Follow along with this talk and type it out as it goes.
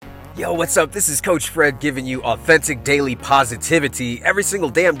Yo, what's up? This is Coach Fred giving you authentic daily positivity. Every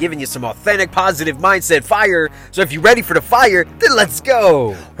single day I'm giving you some authentic positive mindset fire. So if you're ready for the fire, then let's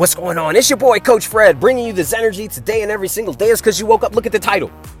go. What's going on? It's your boy Coach Fred bringing you this energy today and every single day. It's because you woke up. Look at the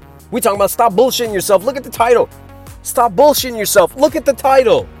title. We talking about stop bullshitting yourself. Look at the title. Stop bullshitting yourself. Look at the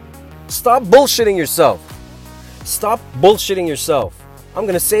title. Stop bullshitting yourself. Stop bullshitting yourself. I'm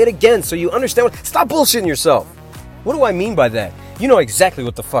going to say it again so you understand. Stop bullshitting yourself. What do I mean by that? You know exactly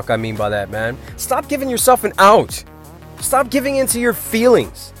what the fuck I mean by that, man. Stop giving yourself an out. Stop giving in to your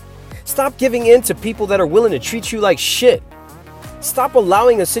feelings. Stop giving in to people that are willing to treat you like shit. Stop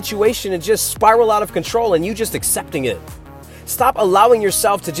allowing a situation to just spiral out of control and you just accepting it. Stop allowing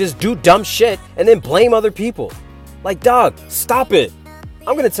yourself to just do dumb shit and then blame other people. Like, dog, stop it.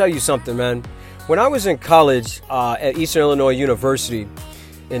 I'm going to tell you something, man. When I was in college at Eastern Illinois University,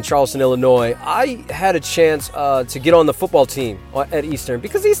 in Charleston, Illinois, I had a chance to get on the football team at Eastern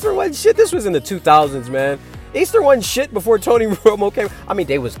because Eastern wasn't shit. This was in the 2000s, man. Eastern wasn't shit before Tony Romo came. I mean,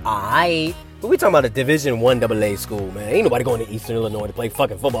 they was aight, but we talking about a Division I AA school, man. Ain't nobody going to Eastern Illinois to play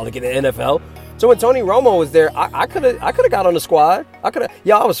fucking football to get in the NFL. So when Tony Romo was there, I could have got on the squad.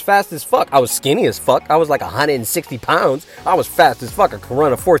 I was fast as fuck. I was skinny as fuck. I was like 160 pounds. I was fast as fuck. I could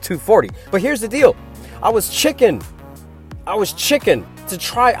run a 4.240. But here's the deal. I was chicken to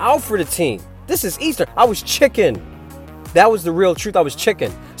try out for the team. This is Eastern. I was chicken. That was the real truth. I was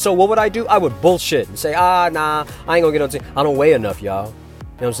chicken. So what would I do? I would bullshit and say, nah, I ain't gonna get on the team. I don't weigh enough, y'all. You know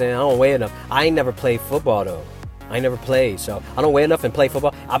what I'm saying? I don't weigh enough. I ain't never played football, though. I ain't never played, so I don't weigh enough and play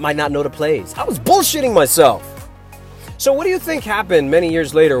football. I might not know the plays. I was bullshitting myself. So what do you think happened many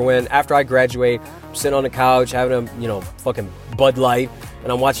years later when, after I graduate, I'm sitting on the couch having a, fucking Bud Light,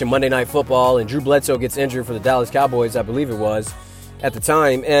 and I'm watching Monday Night Football, and Drew Bledsoe gets injured for the Dallas Cowboys, I believe it was, at the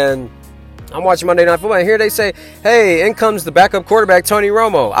time, and I'm watching Monday Night Football, and here they say, hey, in comes the backup quarterback, Tony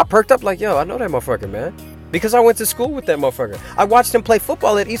Romo. I perked up like, yo, I know that motherfucker, man. Because I went to school with that motherfucker. I watched him play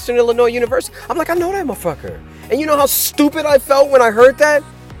football at Eastern Illinois University. I'm like, I know that motherfucker. And you know how stupid I felt when I heard that?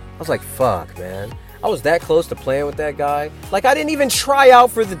 I was like, fuck, man. I was that close to playing with that guy. Like, I didn't even try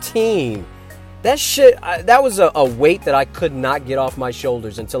out for the team. That shit, that was a weight that I could not get off my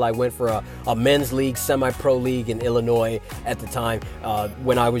shoulders until I went for a men's league, semi-pro league in Illinois at the time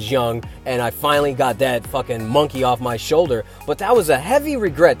when I was young. And I finally got that fucking monkey off my shoulder. But that was a heavy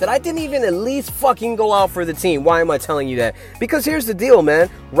regret that I didn't even at least fucking go out for the team. Why am I telling you that? Because here's the deal, man.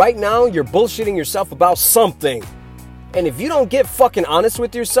 Right now, you're bullshitting yourself about something. And if you don't get fucking honest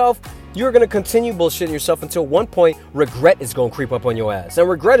with yourself, you're going to continue bullshitting yourself until one point, regret is going to creep up on your ass. And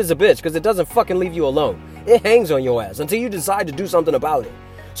regret is a bitch because it doesn't fucking leave you alone. It hangs on your ass until you decide to do something about it.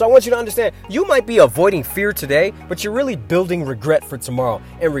 So I want you to understand, you might be avoiding fear today, but you're really building regret for tomorrow.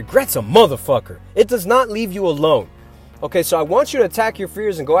 And regret's a motherfucker. It does not leave you alone. Okay, so I want you to attack your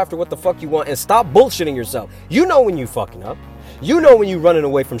fears and go after what the fuck you want and stop bullshitting yourself. You know when you fucking up. You know when you running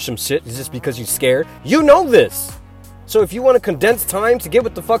away from some shit just because you're scared. You know this. So if you want to condense time to get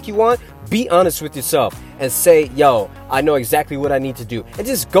what the fuck you want, be honest with yourself and say, yo, I know exactly what I need to do. And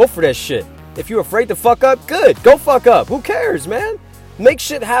just go for that shit. If you're afraid to fuck up, good. Go fuck up. Who cares, man? Make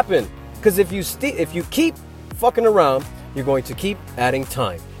shit happen. Because if you keep fucking around, you're going to keep adding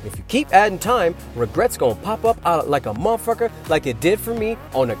time. If you keep adding time, regret's going to pop up out like a motherfucker like it did for me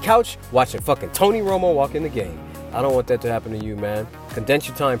on the couch watching fucking Tony Romo walk in the game. I don't want that to happen to you, man. Condense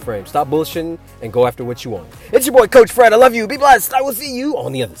your time frame. Stop bullshitting and go after what you want. It's your boy, Coach Fred. I love you. Be blessed. I will see you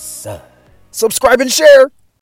on the other side. Subscribe and share.